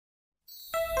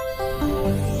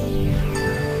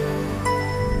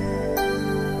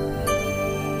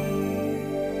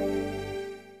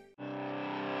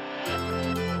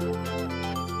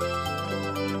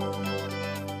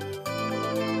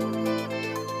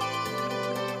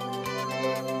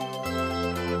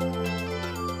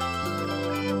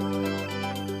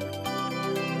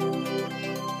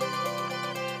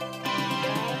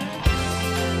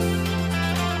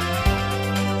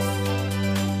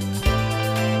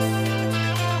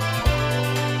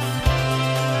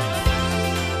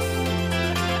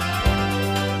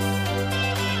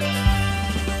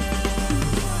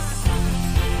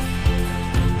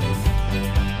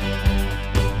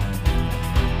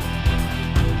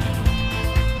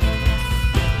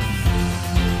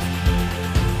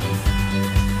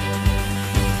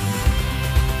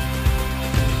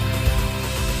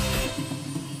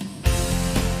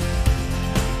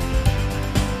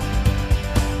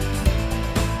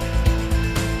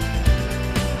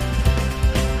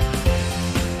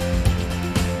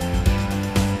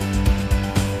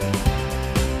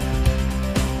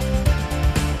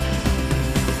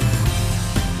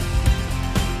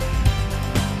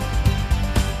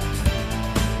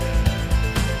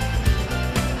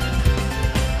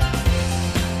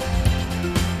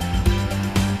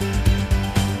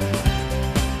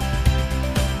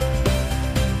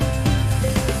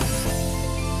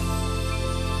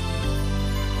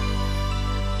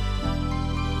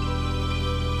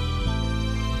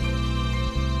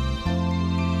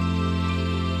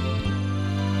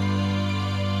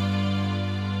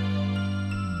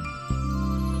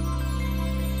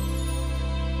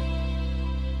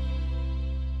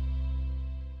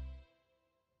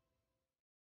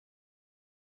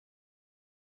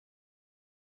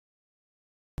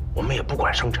我们也不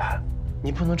管生产。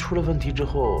你不能出了问题之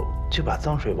后就把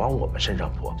脏水往我们身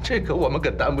上泼，这个我们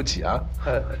可担不起啊！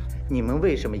你们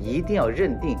为什么一定要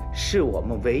认定是我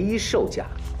们唯一售价？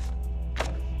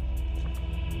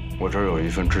我这儿有一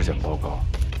份质检报告，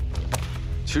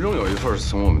其中有一份是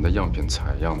从我们的样品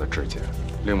采样的质检，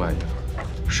另外一份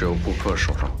是由顾客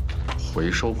手上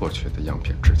回收过去的样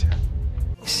品质检。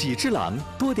喜之郎，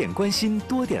多点关心，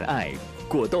多点爱。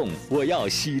果冻，我要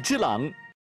喜之郎。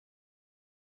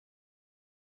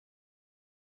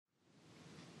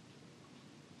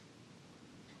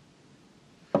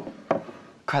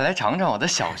快来尝尝我的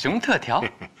小熊特调。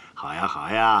好呀，好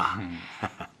呀。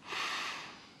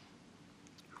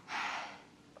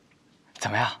怎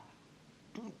么样？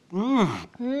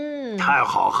太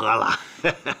好喝了。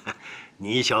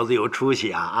你小子有出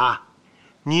息啊啊！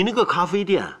你那个咖啡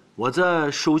店，我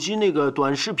在手机那个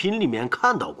短视频里面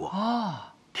看到过，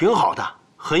挺好的，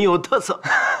很有特色。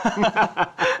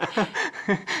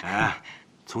哎，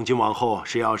从今往后，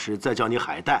谁要是再叫你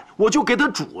海带，我就给他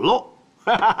煮喽。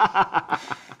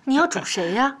你要煮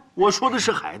谁呀？我说的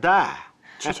是海带。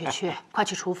去，快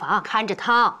去厨房看着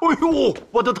汤。哎呦，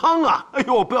我的汤啊！哎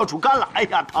呦，不要煮干了！哎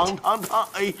呀，汤！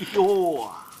哎呦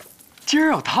啊！今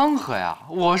儿有汤喝呀！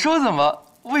我说怎么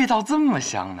味道这么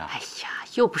香呢？哎呀，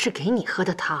又不是给你喝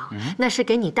的汤，那是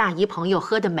给你大姨朋友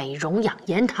喝的美容养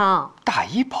颜汤。大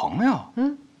姨朋友？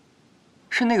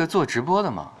是那个做直播的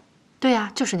吗？对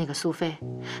呀，就是那个苏菲。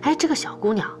哎，这个小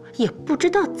姑娘也不知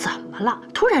道怎么了，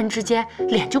突然之间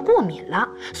脸就过敏了，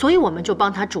所以我们就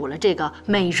帮她煮了这个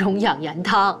美容养颜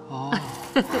汤。哦，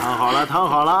汤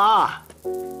好了啊！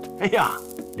哎呀，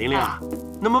玲玲啊，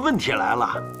那么问题来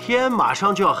了，天马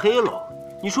上就要黑了，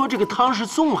你说这个汤是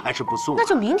送还是不送？那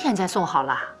就明天再送好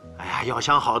了。哎呀，要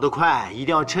想好得快，一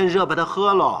定要趁热把它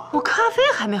喝了。我咖啡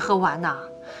还没喝完呢。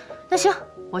那行，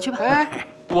我去吧。哎，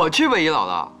我去吧，姨姥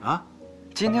姥啊。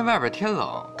今天外边天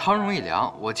冷，汤容易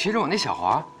凉，我骑着我那小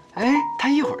滑，哎，它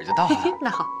一会儿就到了。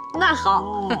那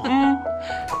好。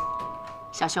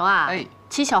小熊啊，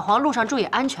骑小黄路上注意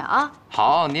安全啊。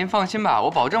好，您放心吧，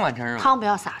我保证完成任务。汤不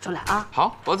要洒出来啊。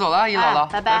好，我走了，姨姥姥，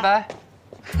拜拜。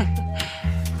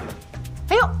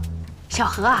哎呦，小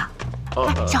何啊，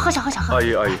小何。阿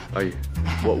姨，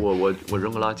我扔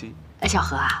个垃圾。小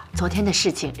何啊，昨天的事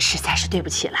情实在是对不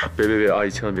起了。别，阿姨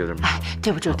千万别这么说。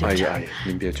对不住。阿姨，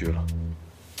您别拘了。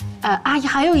阿姨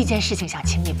还有一件事情想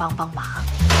请你帮忙。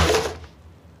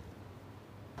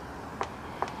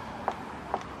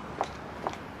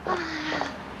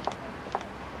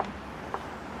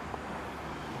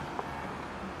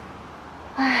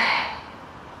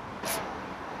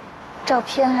照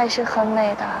片还是很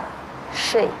美的，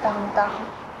水当当，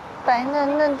白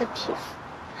嫩嫩的皮肤。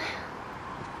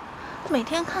每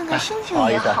天看看心情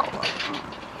也好啊。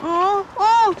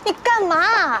你干嘛？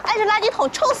挨着垃圾桶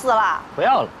臭死了！不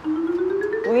要了。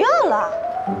不要了？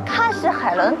他是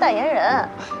海伦代言人，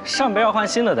上边要换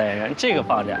新的代言人，这个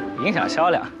放着影响销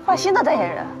量。换新的代言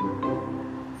人？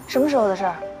什么时候的事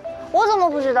儿？我怎么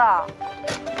不知道？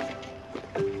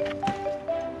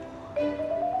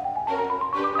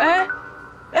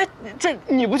哎，这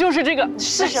你不就是这个？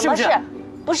是什么事？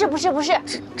不是。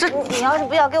这你要是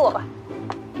不要给我吧，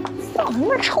放在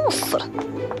那儿臭死了。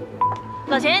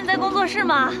老钱，你在工作室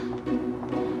吗？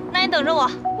那你等着我，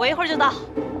我一会儿就到。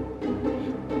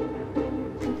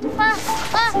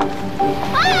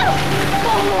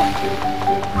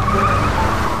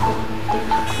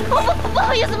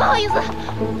不好意思。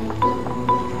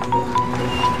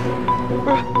不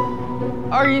是，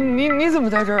阿姨，你怎么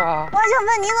在这儿啊？我还想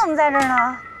问你怎么在这儿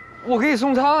呢？我给你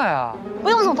送汤了呀。不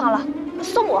用送汤了，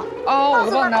送我。我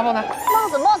帮你拿。帽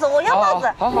子，我要帽子。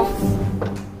好。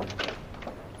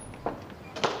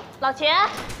老钱。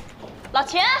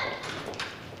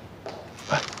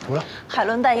哎，怎么了？海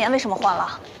伦代言为什么换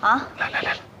了啊？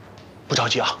来，不着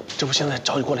急啊，这不现在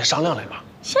找你过来商量来吗？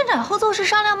先斩后奏是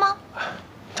商量吗？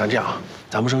咱这样啊，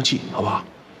咱不生气，好不好？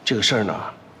这个事儿呢，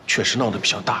确实闹得比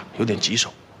较大，有点棘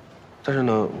手，但是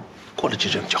呢，过了这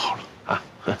阵就好了啊。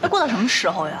那过到什么时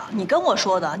候呀？你跟我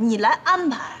说的，你来安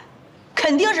排，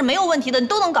肯定是没有问题的，你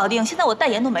都能搞定。现在我代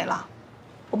言都没了，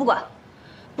我不管，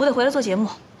我得回来做节目，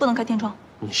不能开天窗。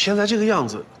你现在这个样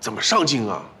子怎么上镜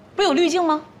啊？不是有滤镜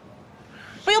吗？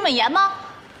不是有美颜吗？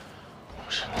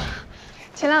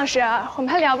秦老师，我们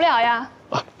还聊不聊呀？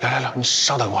来，你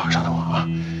稍等会儿啊。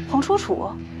黄楚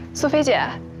楚，苏菲姐，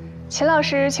秦老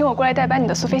师请我过来代班你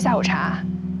的苏菲下午茶，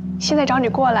现在找你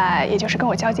过来，也就是跟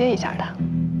我交接一下的。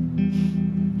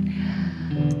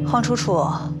黄楚楚，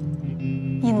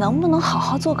你能不能好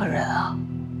好做个人啊？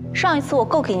上一次我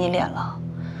够给你脸了，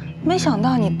没想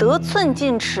到你得寸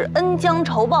进尺，恩将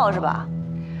仇报是吧？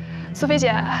苏菲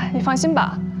姐，你放心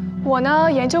吧，我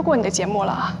呢研究过你的节目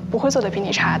了，不会做得比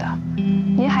你差的。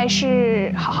您还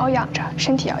是好好养着，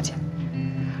身体要紧。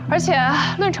而且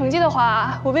论成绩的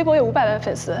话，我微博有500万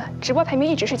粉丝，直播排名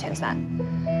一直是前3。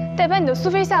代班你的苏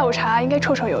菲下午茶应该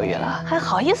绰绰有余了，还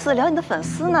好意思聊你的粉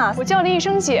丝呢？我叫了一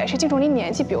声姐，是敬重您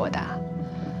年纪比我大。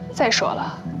再说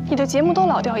了，你的节目都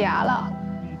老掉牙了，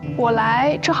我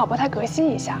来正好帮他革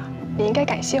新一下，你应该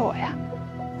感谢我呀。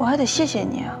我还得谢谢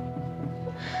你啊。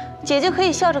姐姐可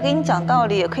以笑着给你讲道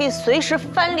理，也可以随时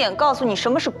翻脸告诉你什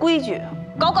么是规矩，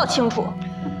搞清楚。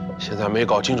现在没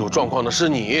搞清楚状况的是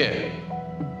你，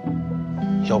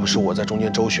要不是我在中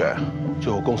间周旋，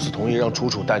最后公司同意让楚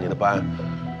楚带你的班，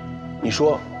你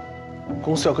说，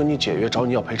公司要跟你解约找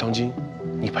你要赔偿金，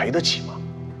你赔得起吗？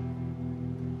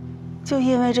就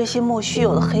因为这些莫须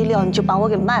有的黑料，你就把我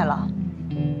给卖了？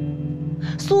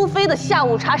苏菲的下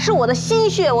午茶是我的心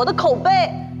血，我的口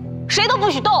碑，谁都不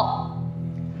许动。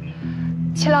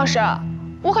秦老师，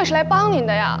我可是来帮您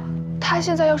的呀。他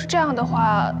现在要是这样的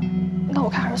话，那我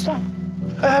看还是算了。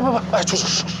哎，不，哎，楚，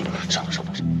上。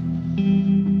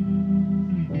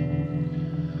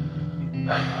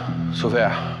苏菲，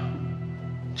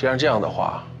既然这样的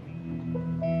话，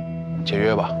解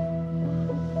约吧。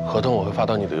合同我会发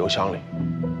到你的邮箱里。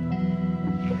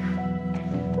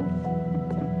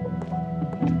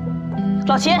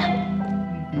老秦，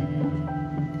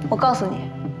我告诉你，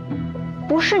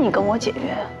不是你跟我解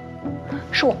约，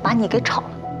是我把你给炒了。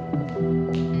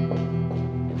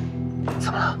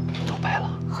怎么了？都白了？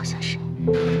好像是。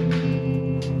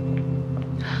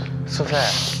苏菲，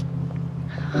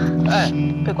哎，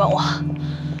别管我。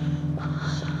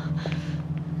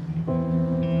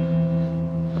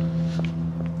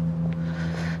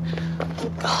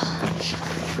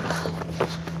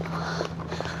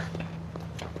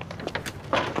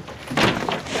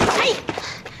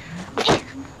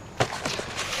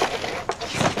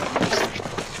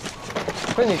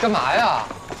不是你干嘛呀？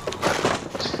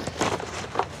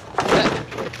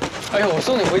哎呦，我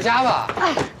送你回家吧。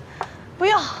哎，不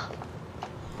用。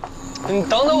你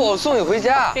等等我，我送你回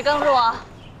家。别刚住我，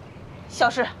消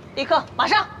失，立刻，马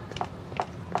上。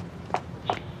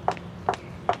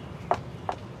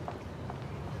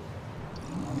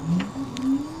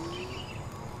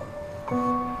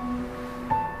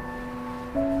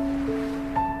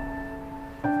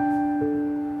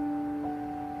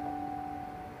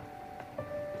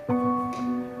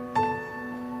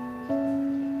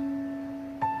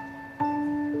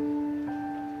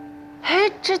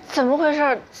这怎么回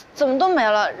事？怎么都没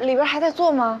了？里边还在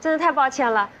做吗？真的太抱歉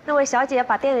了，那位小姐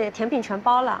把店里的甜品全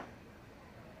包了。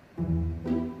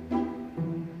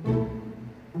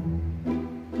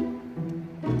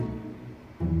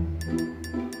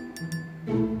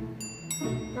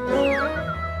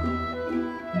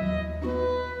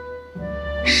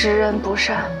识人不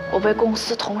善，我被公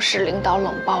司同事领导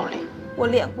冷暴力。我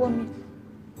脸过敏，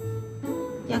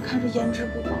眼看着颜值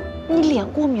不保。你脸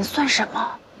过敏算什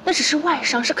么？那只是外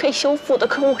伤，是可以修复的。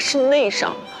可我是内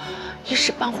伤，一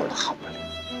时半会儿都好不了。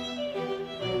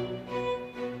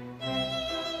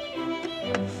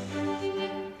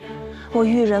我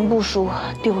遇人不淑，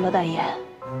丢了代言。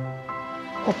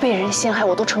我被人陷害，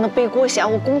我都成了背锅侠，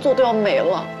我工作都要没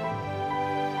了。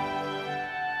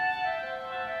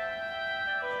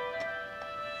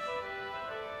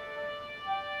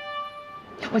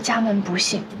我家门不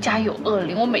幸，家有恶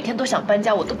灵，我每天都想搬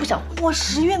家，我都不想。我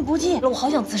时运不济了，我好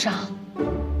想自杀。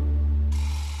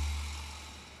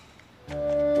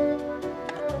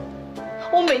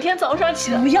我每天早上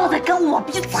起来，不要再跟我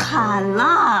比惨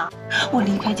了。我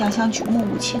离开家乡举目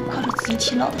无亲，靠着自己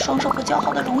勤劳的双手和姣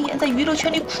好的容颜，在娱乐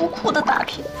圈里苦苦的打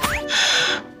拼。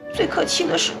最可气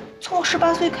的是，从我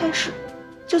18岁开始，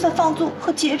就在放纵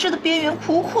和节制的边缘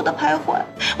苦苦的徘徊，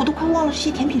我都快忘了这些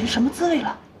甜品是什么滋味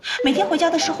了。每天回家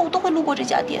的时候，都会路过这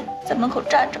家店，在门口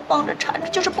站着，望着馋着，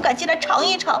就是不敢进来尝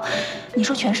一尝。你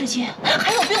说全世界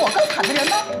还有比我更惨的人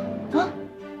吗？啊！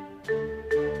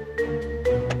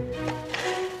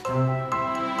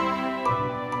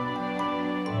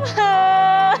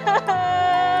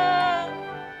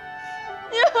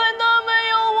你们都没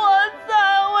有我惨，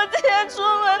我今天出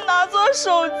门拿错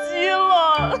手机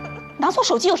了。拿错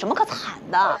手机有什么可惨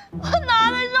的？我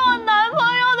拿的是我男朋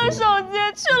友的手机，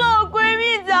去了我闺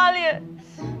蜜家里，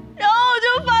然后我就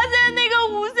发现那个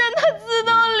无线它自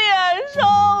动连上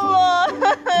了。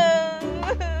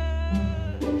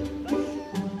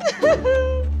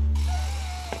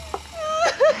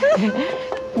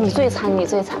你最惨，你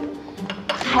最惨。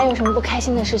还有什么不开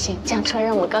心的事情，讲出来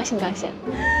让我高兴高兴。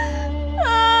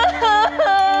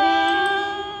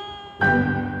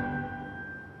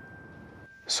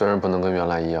虽然不能跟原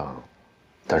来一样，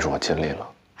但是我尽力了。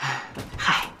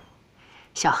嗨，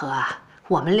小何啊，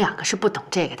我们两个是不懂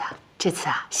这个的，这次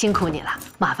啊辛苦你了，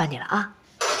麻烦你了啊。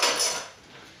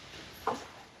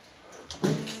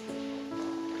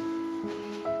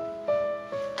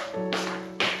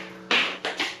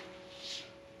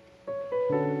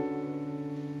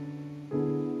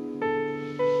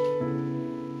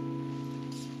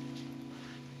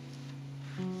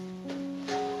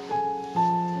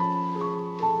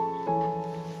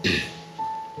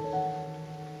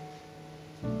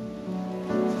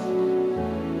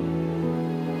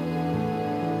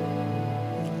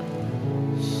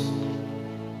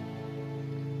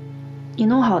你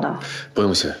弄好的，不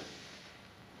用谢。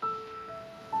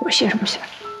我谢什么谢？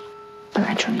本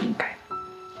来就应该。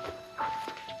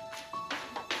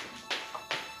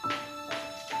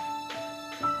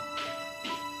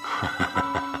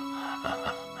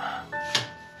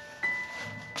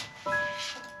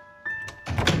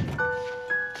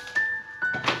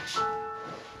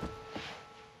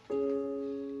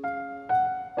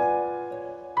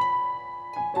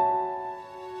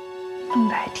弄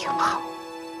得还挺好。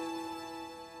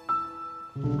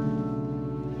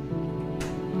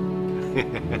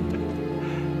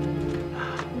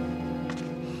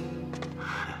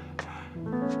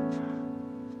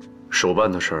手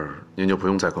办的事儿，您就不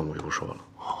用再跟无忧说了。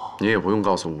您也不用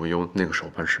告诉无忧那个手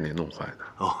办是您弄坏的。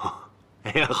哦，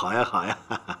哎呀，好呀，好呀。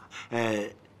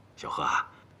小何啊，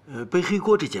背黑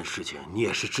锅这件事情你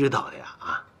也是知道的呀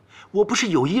啊！我不是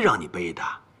有意让你背的，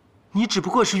你只不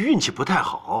过是运气不太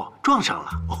好撞上了。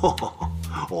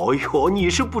哦呦，你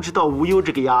是不知道无忧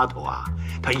这个丫头啊，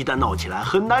她一旦闹起来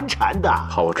很难缠的。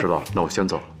好，我知道了，那我先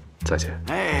走了，再见。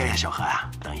哎，小何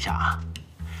啊，等一下啊，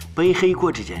背黑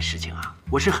锅这件事情啊，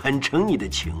我是很承你的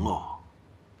情哦。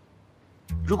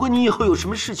如果你以后有什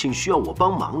么事情需要我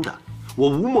帮忙的，我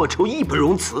吴莫愁，义不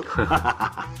容辞。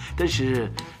但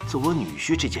是做我女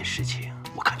婿这件事情，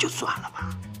我看就算了吧。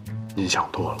您想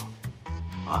多了。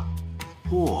啊？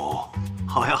哦，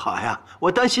好呀好呀，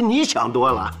我担心你想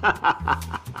多了。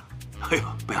哎呦，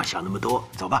不要想那么多，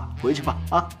走吧，回去吧。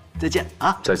啊，再见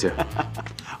啊！再见。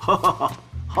好，好，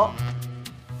好，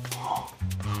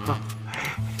好。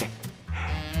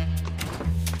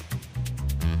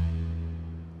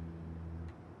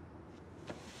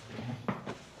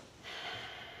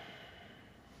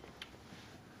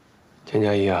钱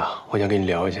佳怡啊，我想跟你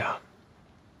聊一下，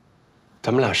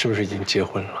咱们俩是不是已经结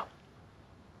婚了？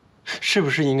是不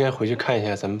是应该回去看一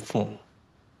下咱们父母？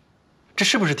这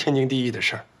是不是天经地义的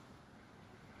事儿？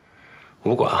我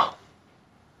不管啊，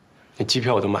那机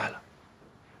票我都买了，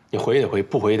你回也得回，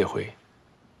不回也得回，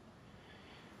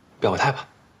表个态吧。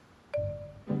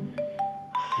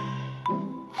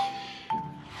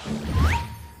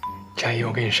佳怡，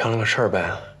我跟你商量个事儿呗。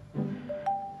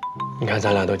你看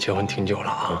咱俩都结婚挺久了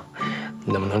啊，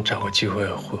你能不能找个机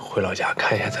会回老家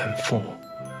看一下咱们父母？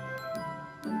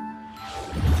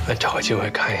找个机会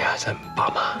看一下咱们爸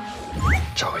妈，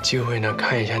找个机会呢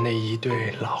看一下那一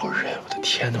对老人。我的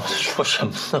天哪，我在说什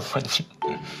么呢？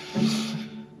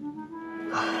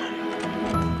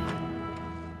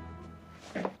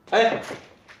我哎，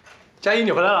佳怡，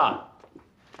你回来了，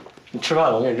你吃饭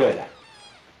了，我给你热一点。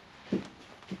等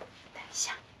一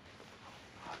下，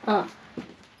嗯，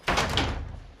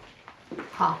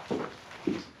好，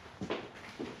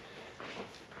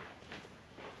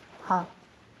好，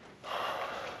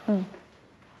嗯。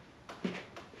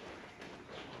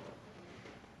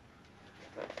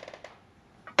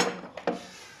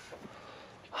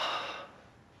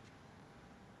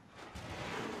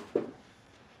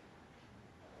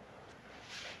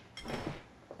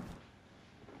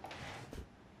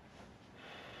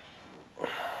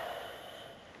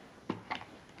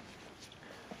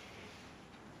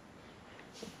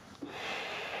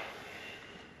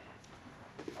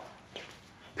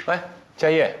喂，佳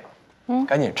怡，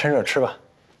赶紧趁热吃吧。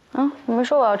我没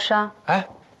说我要吃啊。哎，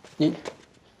你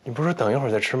不是等一会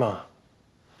儿再吃吗？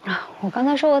啊，我刚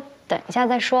才说我等一下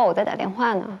再说，我在打电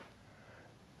话呢。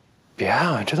别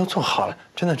啊，这都做好了，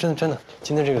真的，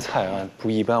今天这个菜啊不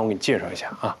一般，我给你介绍一下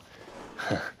啊。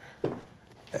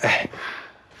哎，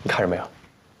你看着没有？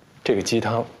这个鸡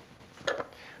汤，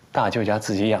大舅家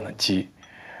自己养的鸡，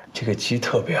这个鸡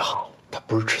特别好，它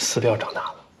不是吃饲料长大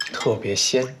的，特别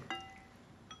鲜。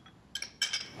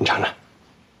你尝尝。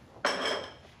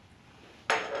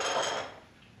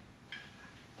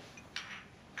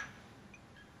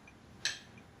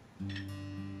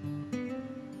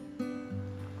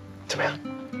怎么样？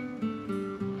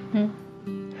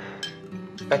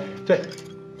哎，对，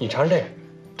你尝尝这个，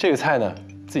这个菜呢，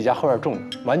自己家后院种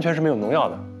的，完全是没有农药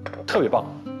的，特别棒。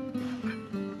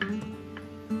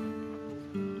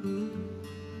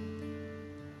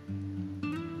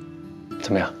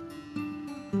怎么样？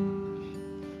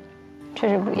确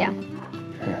实不一样。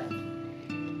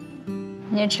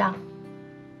你也吃啊？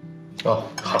哦，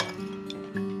好。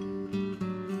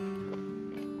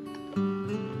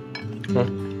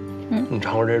你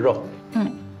尝尝这肉。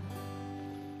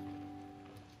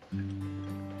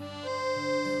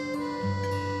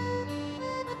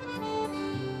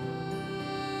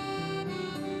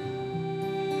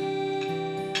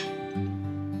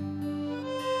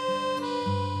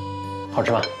好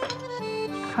吃吗？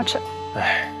好吃。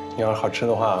哎，你要是好吃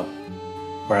的话，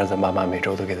不然咱爸妈每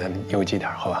周都给咱们邮寄点，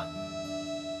好吧？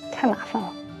太麻烦了。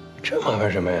这麻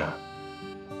烦什么呀？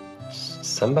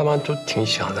咱爸妈都挺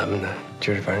想咱们的，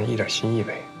就是反正一点心意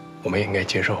呗，我们也应该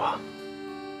接受啊。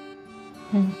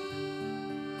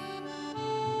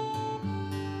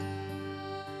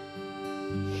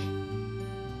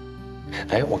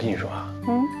哎，我跟你说啊，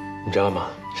你知道吗？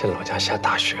现在老家下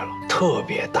大雪了，特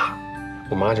别大。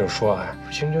我妈就说，哎，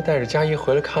不行就带着佳怡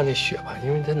回来看那雪吧，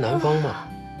因为在南方嘛。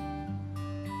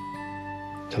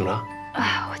怎么了？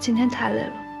哎，我今天太累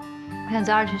了，我想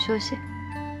早点去休息。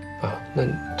啊，那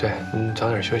对你早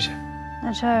点休息。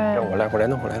那这儿让我来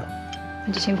弄，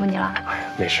那就辛苦你了。哎呀，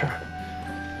没事。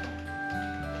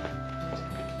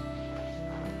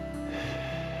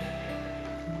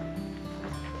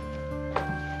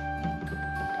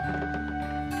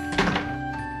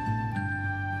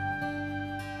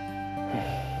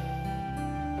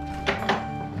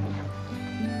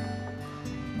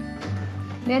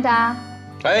林月达，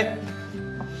哎，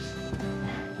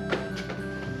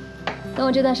等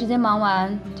我这段时间忙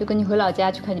完，就跟你回老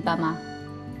家去看你爸妈。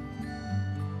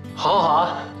好啊好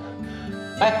啊。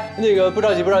哎，那个不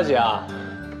着急啊。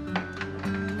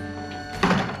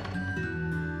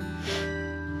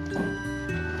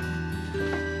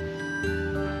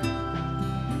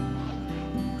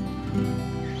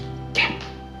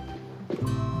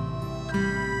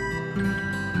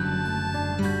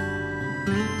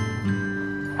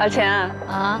老钱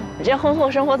啊，你这婚后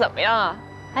生活怎么样啊？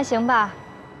还行吧，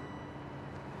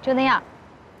就那样。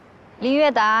林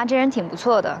月达这人挺不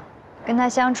错的，跟他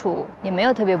相处也没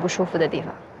有特别不舒服的地方。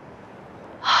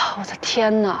啊，我的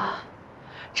天哪，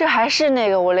这还是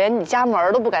那个我连你家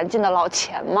门都不敢进的老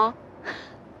钱吗？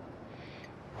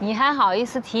你还好意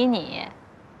思提你？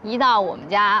一到我们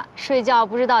家睡觉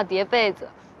不知道叠被子，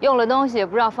用了东西也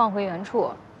不知道放回原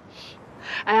处。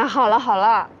哎呀，好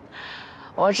了。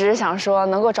我只是想说，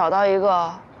能够找到一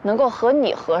个能够和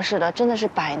你合适的，真的是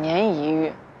百年一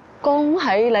遇，恭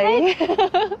喜你！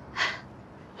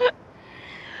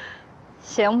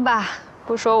行吧，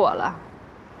不说我了，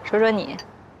说说你。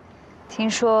听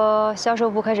说销售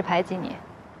部开始排挤你，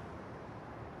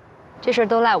这事儿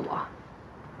都赖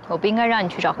我不应该让你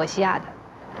去找何西亚的。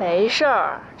没事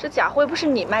儿，这假货又不是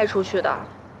你卖出去的，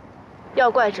要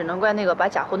怪只能怪那个把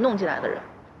假货弄进来的人。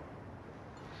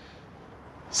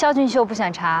肖俊秀不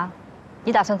想查，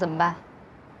你打算怎么办？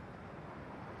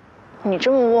你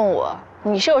这么问我，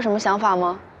你是有什么想法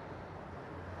吗？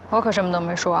我可什么都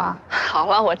没说啊。好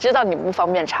了，我知道你不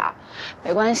方便查，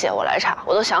没关系，我来查，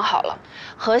我都想好了。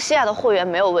何西亚的货源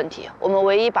没有问题，我们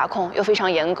唯一把控又非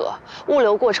常严格，物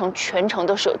流过程全程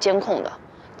都是有监控的，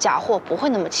假货不会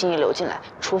那么轻易流进来，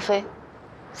除非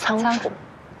仓储。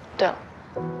对了，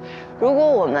如果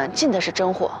我们进的是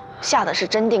真货，下的是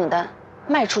真订单，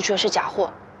卖出去的是假货，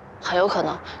很有可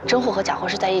能真货和假货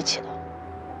是在一起的。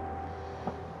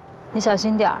你小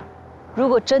心点儿，如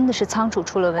果真的是仓储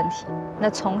出了问题，那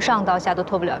从上到下都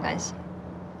脱不了干系。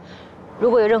如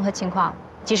果有任何情况，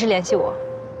及时联系我。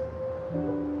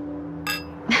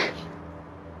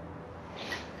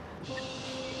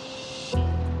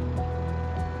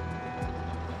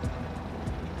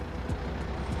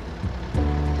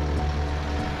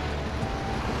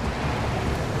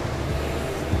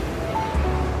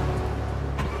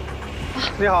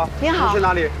你好，你好，你去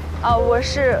哪里？我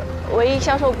是唯一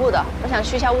销售部的，我想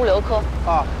去一下物流科。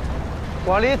啊，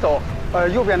往里走，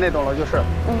右边那栋楼就是。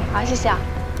好，谢谢啊。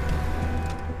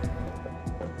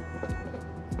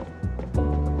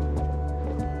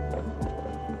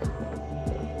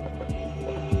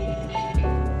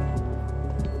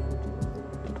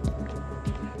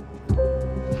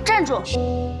站住！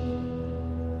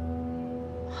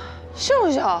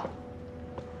秀秀，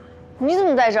你怎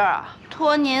么在这儿啊？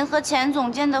托您和钱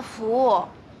总监的福，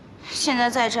现在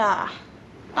在这儿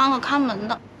当个看门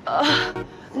的。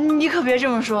你可别这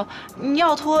么说，你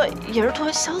要托也是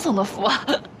托肖总的福啊。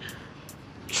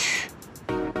去，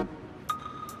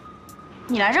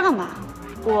你来这干嘛？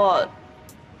我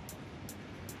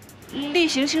例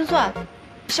行清算，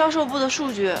销售部的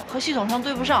数据和系统上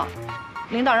对不上，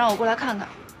领导让我过来看看。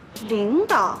领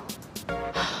导？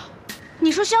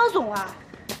你说肖总啊？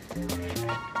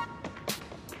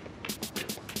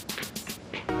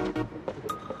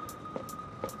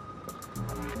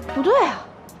不对啊，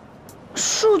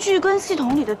数据跟系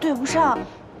统里的对不上，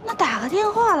那打个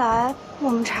电话来，我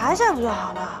们查一下不就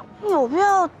好了？有必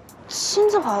要亲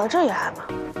自跑到这里来吗？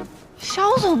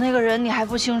肖总那个人你还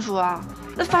不清楚啊？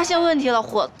那发现问题了，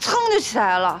火蹭就起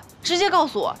来了，直接告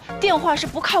诉我电话是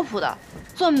不靠谱的，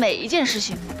做每一件事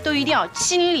情都一定要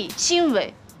亲力亲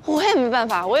为。我也没办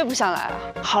法，我也不想来了。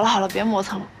好了好了，别磨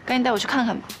蹭了，赶紧带我去看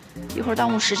看吧，一会儿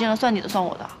耽误时间了，算你的算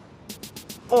我的。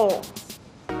哦。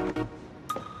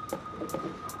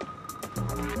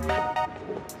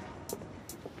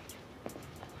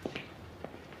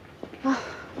啊，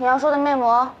你要说的面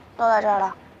膜都在这儿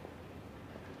了。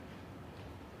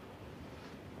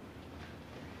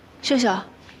秀秀，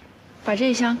把这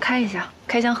一箱开一下，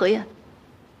开箱核验。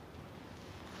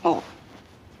哦。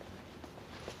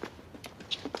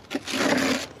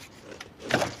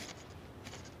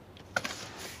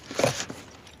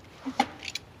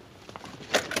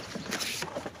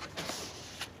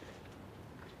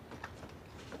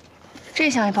这一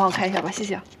箱也帮我开一下吧，谢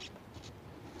谢。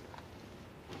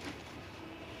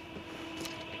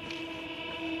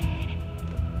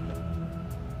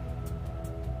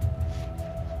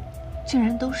竟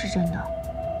然都是真的。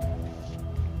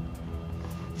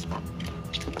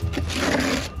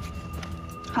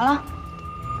好了。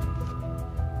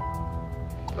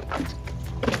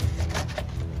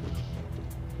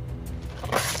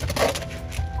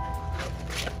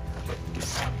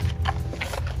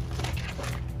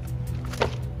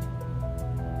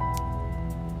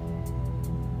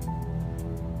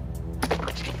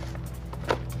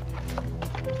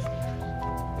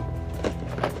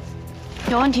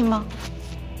有问题吗？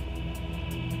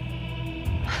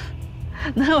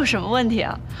能有什么问题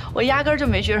啊？我压根儿就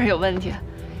没觉得有问题。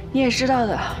你也知道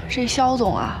的，这肖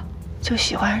总啊，就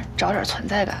喜欢找点存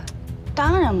在感。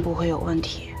当然不会有问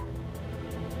题。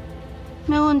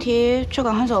没问题就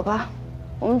赶快走吧，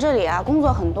我们这里啊工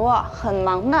作很多，很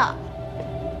忙的。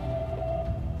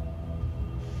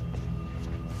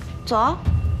走。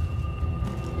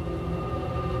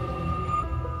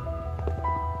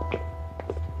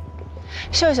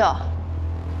秀秀，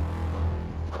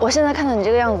我现在看到你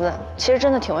这个样子，其实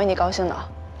真的挺为你高兴的。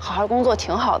好好工作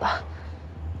挺好的，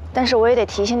但是我也得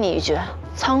提醒你一句，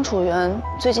仓储员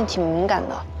最近挺敏感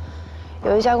的。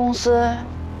有一家公司，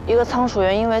一个仓储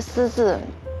员因为私自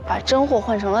把真货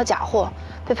换成了假货，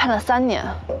被判了3年。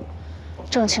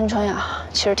挣青春呀，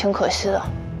其实挺可惜的。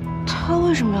他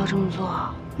为什么要这么做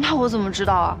啊？那我怎么知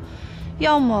道啊？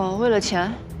要么为了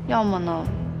钱，要么呢，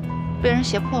被人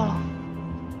胁迫了。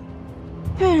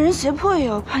被人胁迫也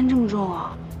要判这么重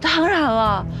啊？当然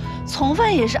了，从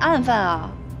犯也是案犯啊。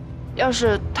要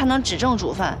是他能指证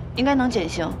主犯，应该能减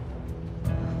刑。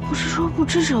不是说不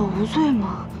知者无罪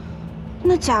吗？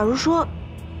那假如说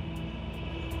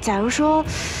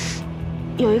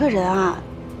有一个人啊，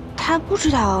他不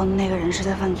知道那个人是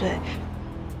在犯罪，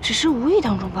只是无意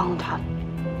当中帮了他，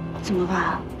怎么办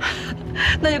啊？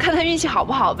那就看他运气好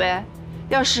不好呗。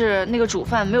要是那个主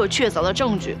犯没有确凿的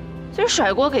证据，就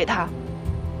甩锅给他，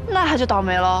那他就倒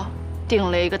霉了，顶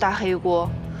了一个大黑锅。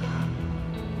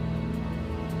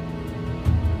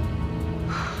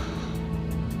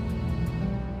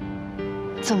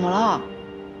怎么了？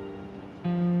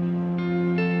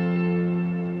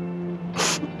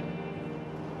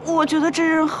我觉得这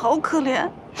人好可怜，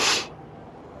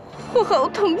我好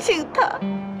同情他。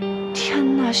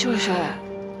天哪，秀秀，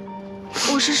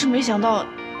我真是没想到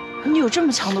你有这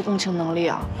么强的共情能力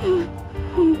啊！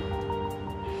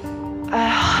哎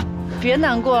呀，别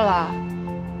难过了，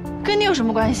跟你有什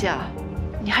么关系啊？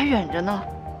你还远着呢。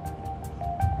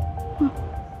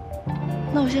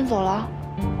那我先走了。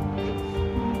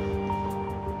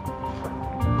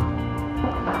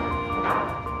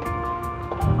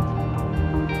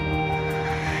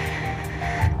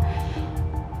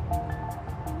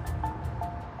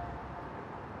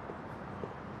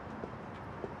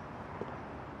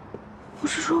不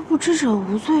是说不知者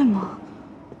无罪吗？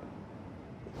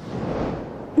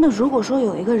那如果说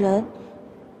有一个人，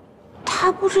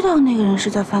他不知道那个人是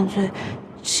在犯罪，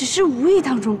只是无意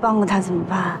当中帮了他，怎么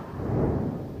办？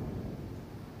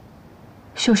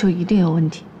秀秀一定有问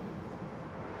题。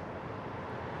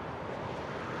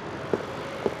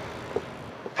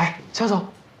哎，肖总，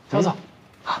肖总，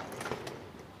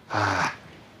啊，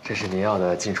这是您要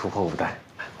的进出货物单，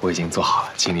我已经做好了，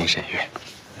请您审阅。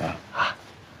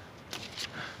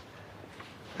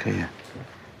可以。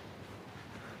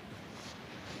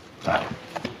来，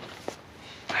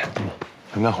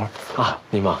干活啊，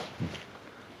您忙。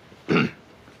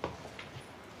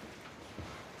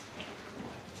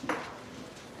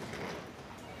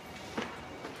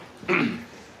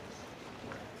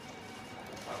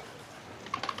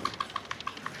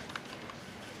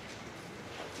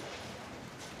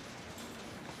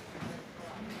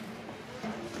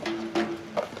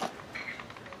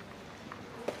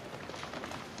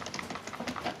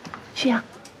这样。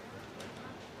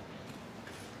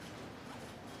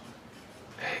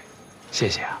谢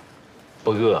谢啊，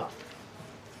不饿。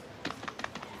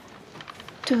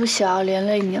对不起啊，连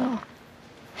累你了。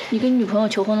你跟你女朋友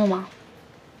求婚了吗？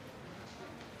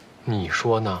你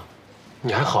说呢？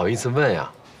你还好意思问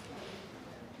呀？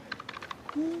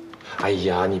哎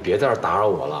呀，你别在这儿打扰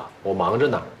我了，我忙着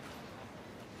呢。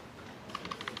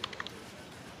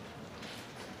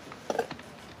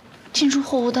进出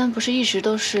货物单不是一直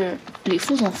都是李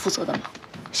副总负责的吗？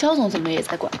肖总怎么也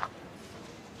在管啊？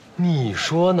你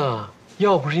说呢？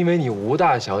要不是因为你吴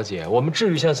大小姐，我们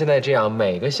至于像现在这样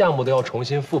每个项目都要重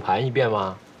新复盘一遍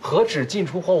吗？何止进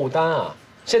出货物单啊！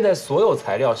现在所有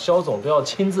材料，肖总都要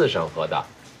亲自审核的。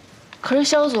可是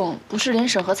肖总不是连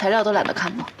审核材料都懒得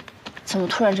看吗？怎么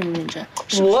突然这么认真？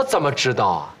我怎么知道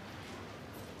啊？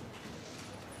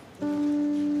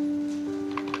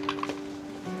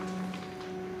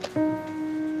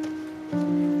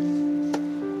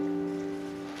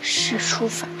事出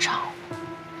反常，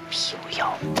必有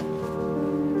妖。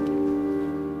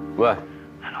喂，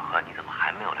哎，老何，你怎么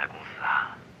还没有来公司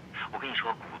啊？我跟你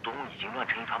说，股东已经乱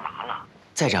成一团麻了。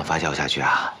再这样发酵下去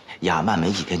啊，亚曼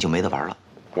没几天就没得玩了。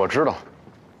我知道，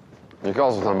你告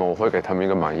诉他们，我会给他们一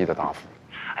个满意的答复。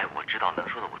哎，我知道能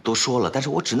说的我都说了，但是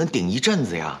我只能顶一阵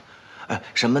子呀。哎，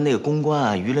什么那个公关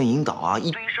啊、舆论引导啊，一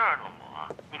堆事儿呢，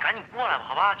我，你赶紧过来吧，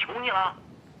好吧，求你了。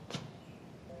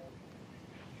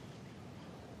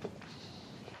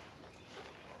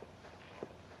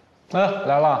哎，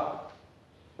来了。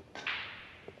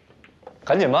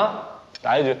赶紧吧，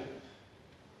来一句。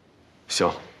行，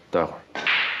待会儿，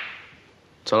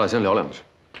咱俩先聊两句。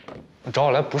找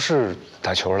我来不是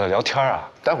打球的，聊天啊。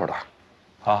待会儿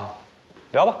打。啊，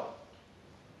聊吧。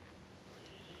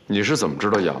你是怎么知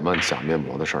道亚曼假面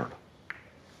膜的事儿的？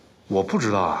我不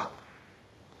知道啊。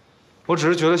我只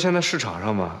是觉得现在市场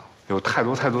上嘛，有太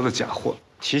多的假货，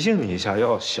提醒你一下，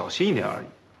要小心一点而已。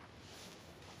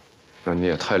那你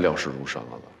也太料事如神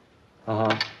了吧？啊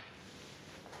哈。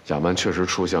亚曼确实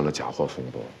出现了假货风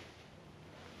波，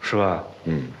是吧？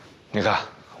嗯，你看，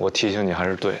我提醒你还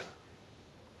是对的。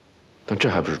但这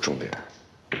还不是重点，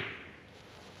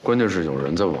关键是有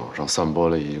人在网上散播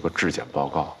了一个质检报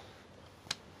告，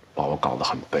把我搞得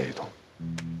很被动，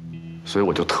所以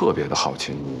我就特别的好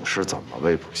奇你是怎么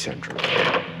未卜先知的。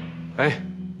哎，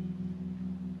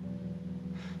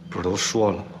不是都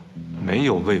说了吗？没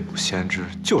有未卜先知，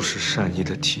就是善意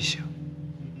的提醒。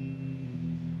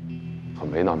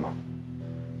很为难吗？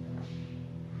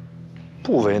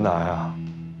不为难啊。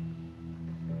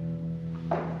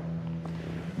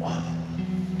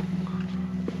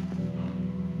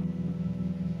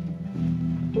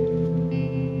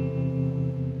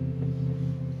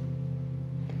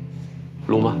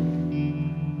录吗？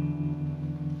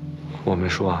我没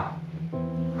说啊。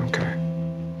OK。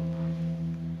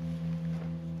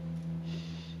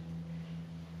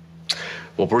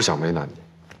我不是想为难你。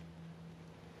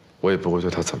我也不会对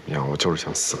他怎么样，我就是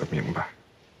想死个明白。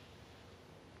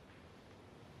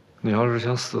你要是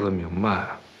想死个明白，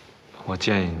我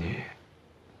建议你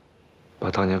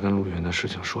把当年跟陆云的事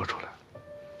情说出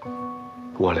来。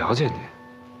我了解你，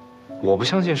我不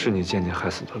相信是你间接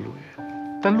害死的陆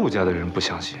云，但陆家的人不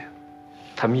相信，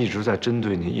他们一直在针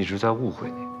对你，一直在误会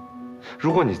你。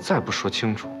如果你再不说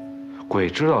清楚，鬼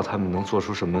知道他们能做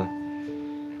出什么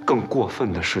更过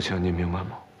分的事情，你明白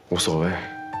吗？无所谓。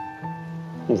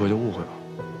误会就误会吧，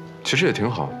其实也挺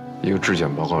好。一个质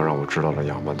检报告让我知道了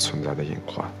亚曼存在的隐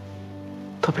患，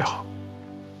特别好。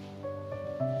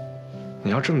你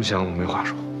要这么想，我没话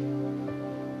说。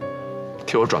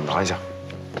替我转达一下，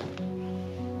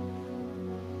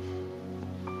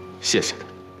谢谢他。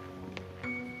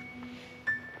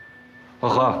老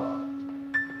何，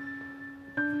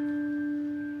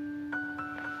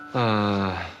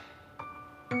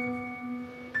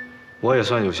我也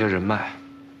算有些人脉。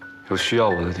有需要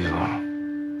我的地方，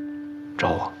找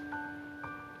我。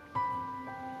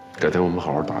改天我们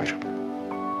好好打一场。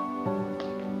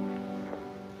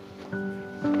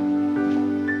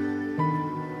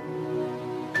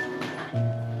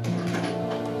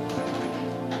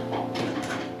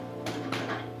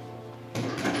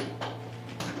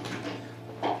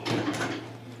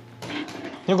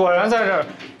你果然在这儿。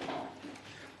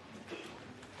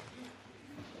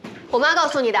我妈告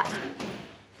诉你的。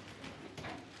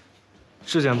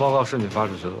质检报告是你发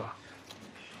出去的吧？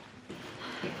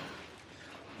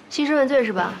兴师问罪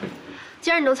是吧？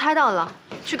既然你都猜到了，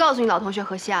去告诉你老同学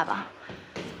何西亚吧。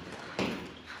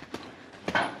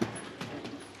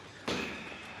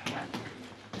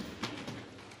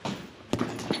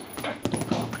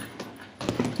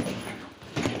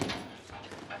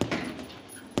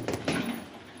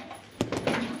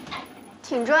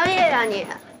挺专业呀你。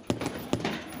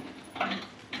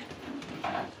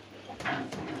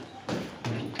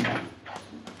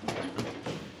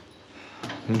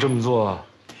你这么做，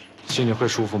心里会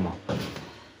舒服吗？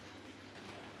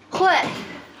会。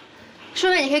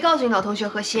顺便你可以告诉你老同学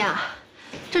何西啊，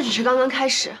这只是刚刚开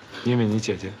始。因为你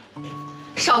姐姐。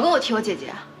少跟我提我姐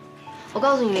姐。我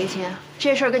告诉你林青，这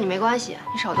些事儿跟你没关系，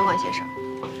你少多管些事儿。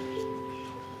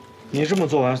你这么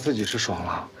做完自己是爽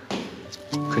了，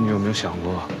可你有没有想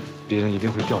过，别人一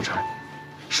定会调查你，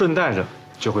顺带着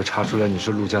就会查出来你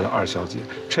是陆家的二小姐，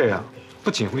这样不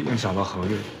仅会影响到恒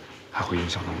瑞，还会影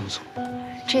响到陆总。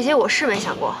这些我是没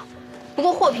想过，不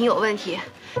过货品有问题，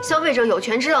消费者有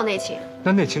权知道内情。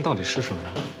那内情到底是什么呢？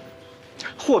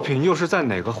货品又是在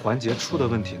哪个环节出的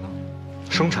问题呢？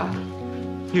生产、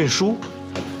运输、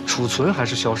储存还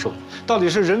是销售？到底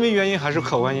是人为原因还是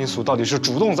客观因素？到底是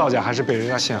主动造假还是被人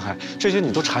家陷害？这些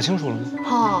你都查清楚了吗？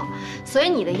哦，所以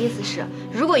你的意思是，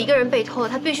如果一个人被偷了，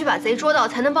他必须把贼捉到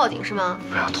才能报警，是吗？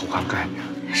不要偷换概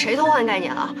念。谁偷换概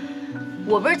念了？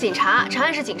我不是警察，查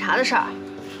案是警察的事儿，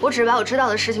我只是把我知道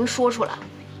的事情说出来。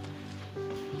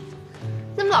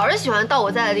怎么老是喜欢到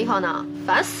我在的地方呢？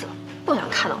烦死了，不想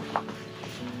看到我。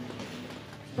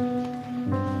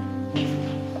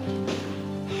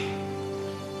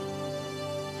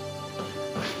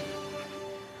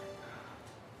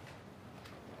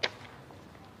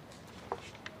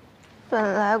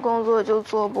本来工作就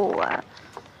做不完，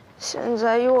现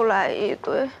在又来一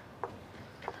堆，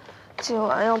今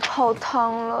晚要泡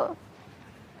汤了。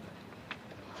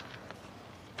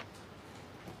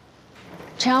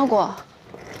陈小果，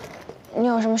你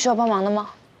有什么需要帮忙的吗？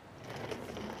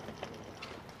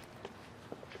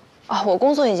啊，我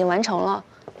工作已经完成了，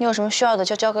你有什么需要的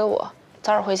就交给我，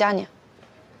早点回家你。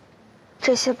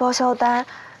这些报销单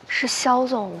是肖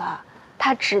总的，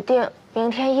他指定明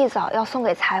天一早要送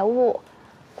给财务。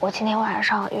我今天晚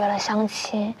上约了相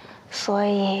亲，所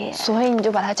以你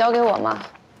就把它交给我嘛，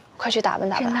快去打扮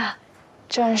打扮。真的，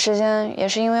这段时间也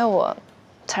是因为我，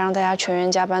才让大家全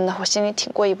员加班的，我心里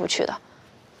挺过意不去的。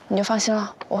你就放心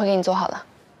了，我会给你做好的。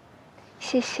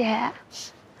谢谢。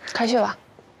快去吧。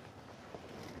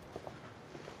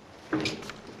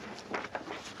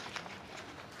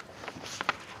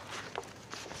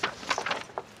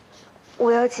无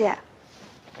忧姐，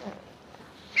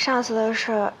上次的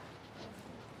事，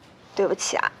对不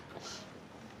起啊。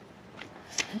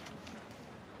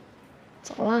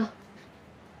怎么了？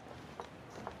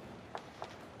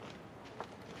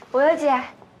无忧姐，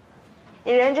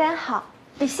你人真好，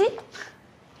比心。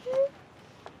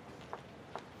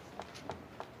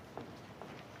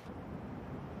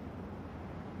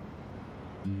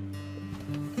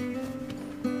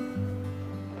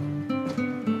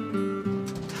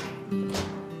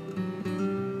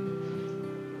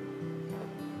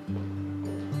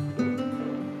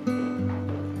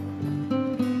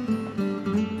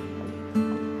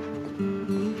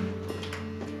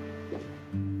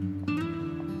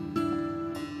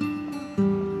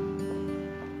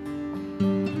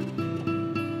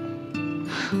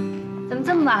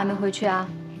这么晚还没回去啊？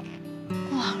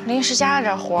哇，临时加了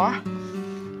点活儿。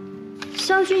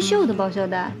肖俊秀的报销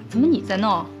单怎么你在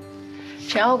弄？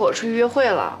陈小果出去约会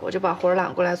了，我就把活儿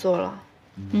揽过来做了。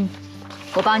嗯，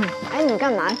我帮你。哎，你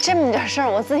干嘛？这么点事儿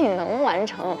我自己能完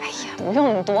成。哎呀，不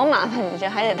用你多麻烦，你这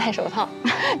还得戴手套。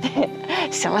对，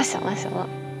行了行了行了。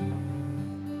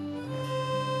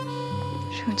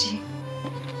手机。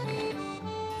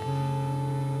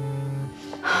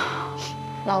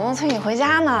老公催你回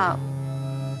家呢。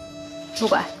不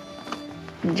管，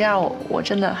你这样我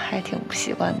真的还挺不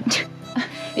习惯的。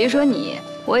别说你，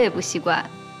我也不习惯。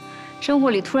生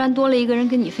活里突然多了一个人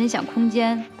跟你分享空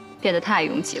间，变得太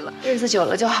拥挤了。日子久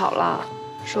了就好了，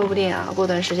说不定啊，过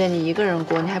段时间你一个人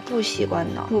过，你还不习惯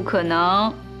呢。不可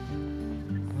能。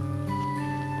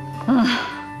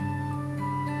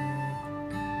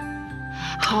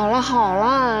好了好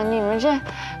了，你们这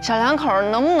小两口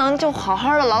能不能就好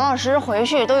好的老老实实回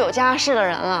去？都有家室的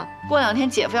人了，过2天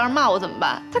姐夫要是骂我怎么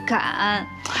办？他敢。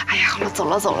哎呀，好了，走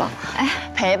了走了。哎，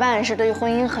陪伴是对婚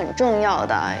姻很重要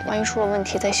的，万一出了问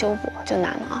题再修补就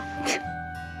难了啊。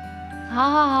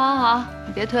好，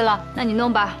你别推了，那你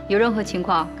弄吧。有任何情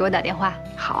况给我打电话。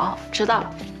好，知道了。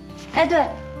哎，对，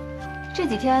这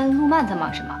几天陆曼在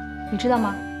忙什么？你知道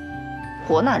吗？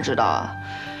我哪知道啊？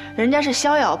人家是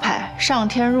逍遥派，上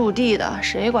天入地的，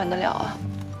谁管得了啊？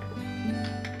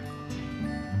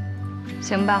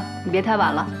行吧，你别太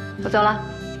晚了，我走了。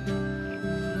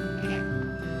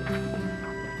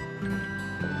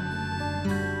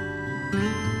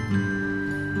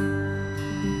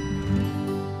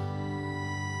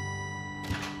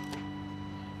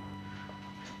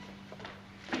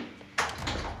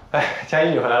佳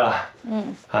怡你回来了。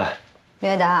嗯，哎，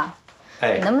岳达，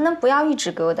哎，你能不能不要一直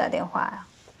给我打电话呀？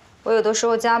我有的时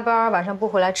候加班，晚上不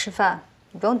回来吃饭，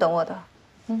你不用等我的。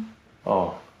嗯。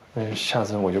哦，那下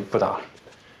次我就不打了。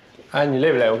哎，你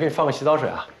累不累？我给你放个洗澡水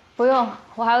啊。不用，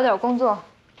我还有点工作。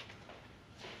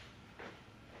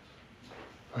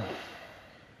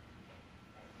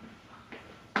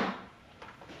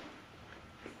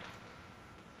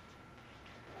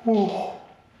哦。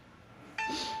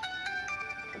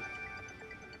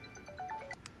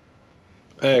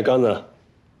哎，刚子。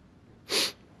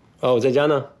啊，我在家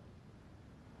呢。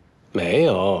没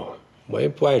有，我也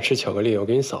不爱吃巧克力，我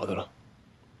给你嫂子了。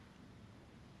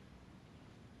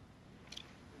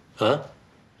啊？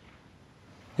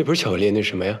那不是巧克力，那是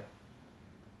什么呀？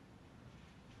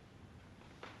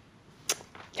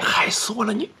你害死我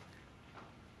了你！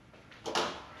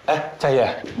哎，佳怡，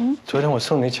昨天我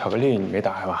送你巧克力，你没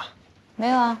打开吧？没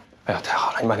有啊。哎呀，太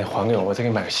好了，你把那还给我，我再给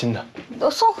你买个新的。你都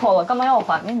送我了，干嘛要我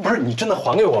还给你？不是，你真的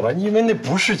还给我吧，因为那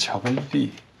不是巧克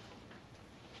力。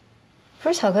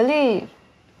不是巧克力，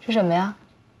是什么呀？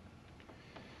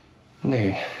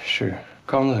那是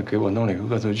刚子给我弄了一个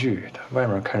恶作剧，它外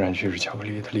面看上去是巧克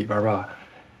力，它里边吧，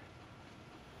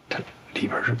它里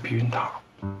边是避孕套。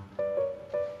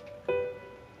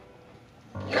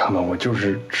你看吧，我就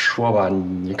是说吧，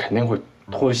你肯定会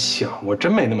多想，我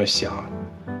真没那么想。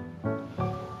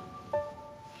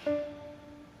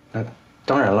那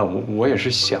当然了，我也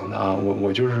是想的啊，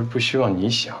我就是不希望你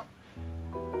想。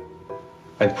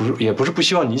哎，不是，也不是不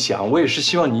希望你想，我也是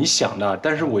希望你想的，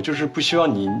但是我就是不希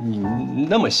望你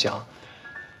那么想。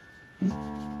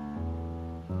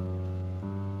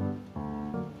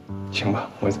行吧，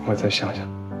我再想想。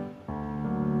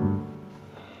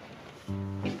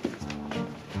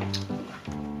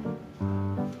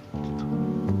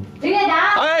林月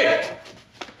达，哎，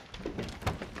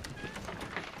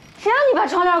谁让你把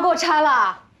窗帘给我拆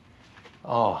了？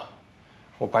哦。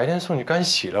我白天送去干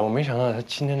洗了，我没想到他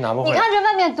今天拿不回来。你看这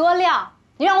外面多亮，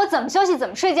你让我怎么休息怎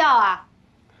么睡觉啊？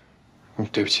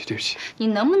对不起，对不起。你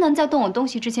能不能在动我东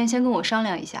西之前先跟我商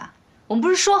量一下？我们不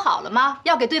是说好了吗？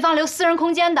要给对方留私人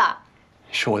空间的。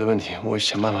是我的问题，我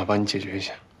想办法帮你解决一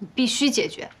下。你必须解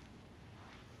决。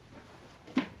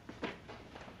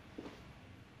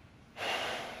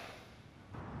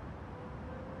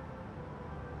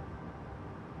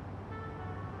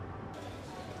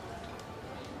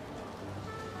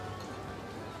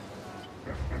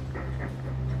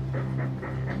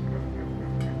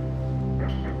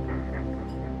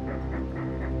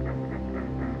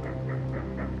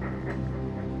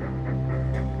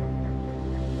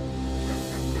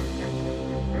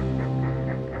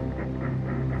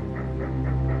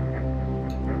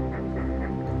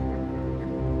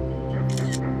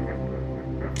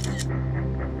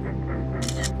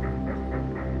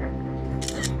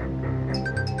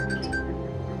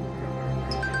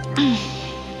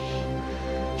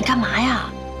你干嘛呀？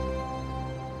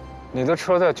你的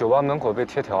车在酒吧门口被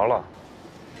贴条了。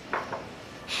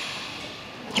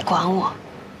你管我？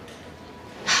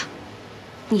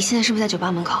你现在是不是在酒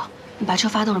吧门口？你把车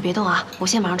发动了，别动啊！我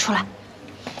现在马上出来。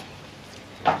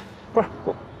不是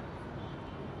我。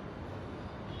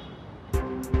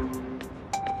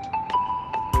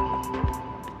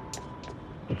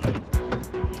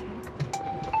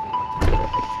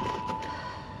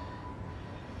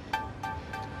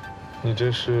你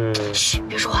这是？嘘，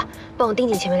别说话，帮我盯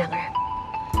紧前面两个人。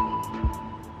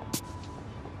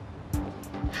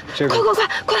这个，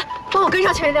快，帮我跟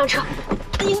上前面那辆车。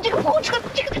你这个公车，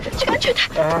这个安全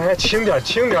带。哎，轻点，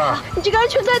轻点。你这个安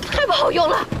全带太不好用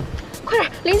了，快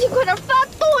点，林青，快点发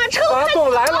动啊！车发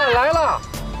动，来了。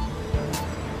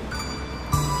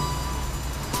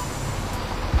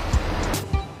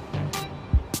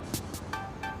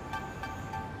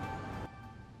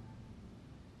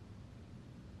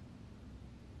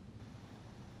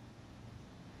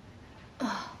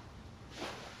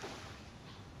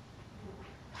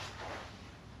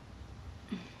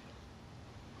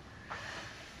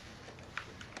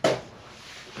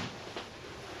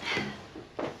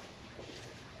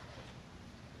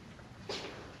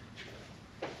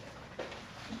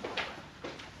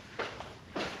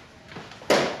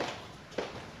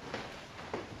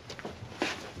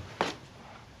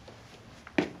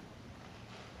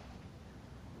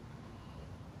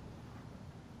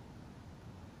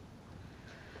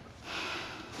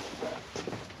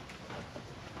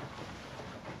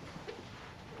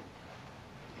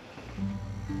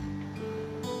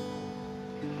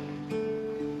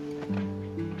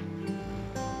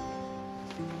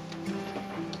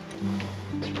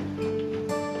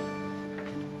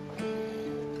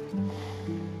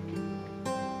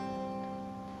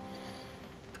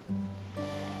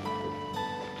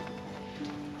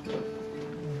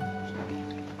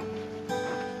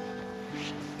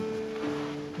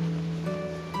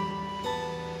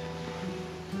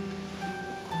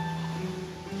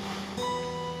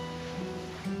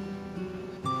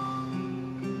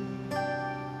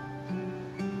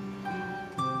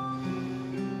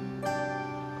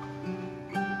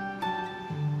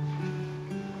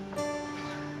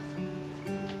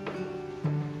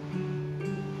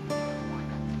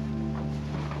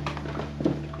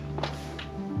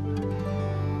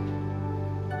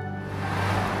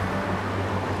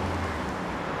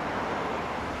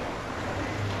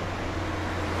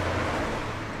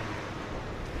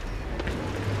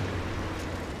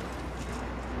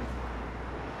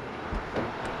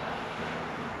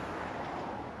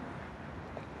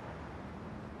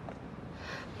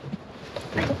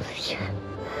天！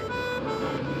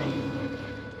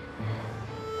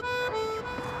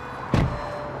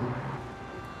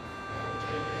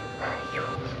哎呦！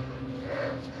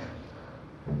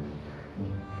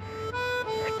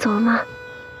走了吗？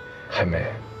还没。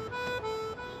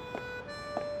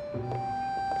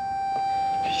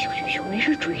有没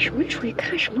事追什么追？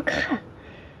看什么看？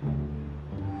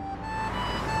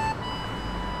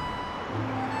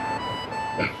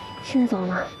现在走了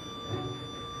吗？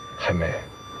还没。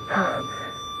啊。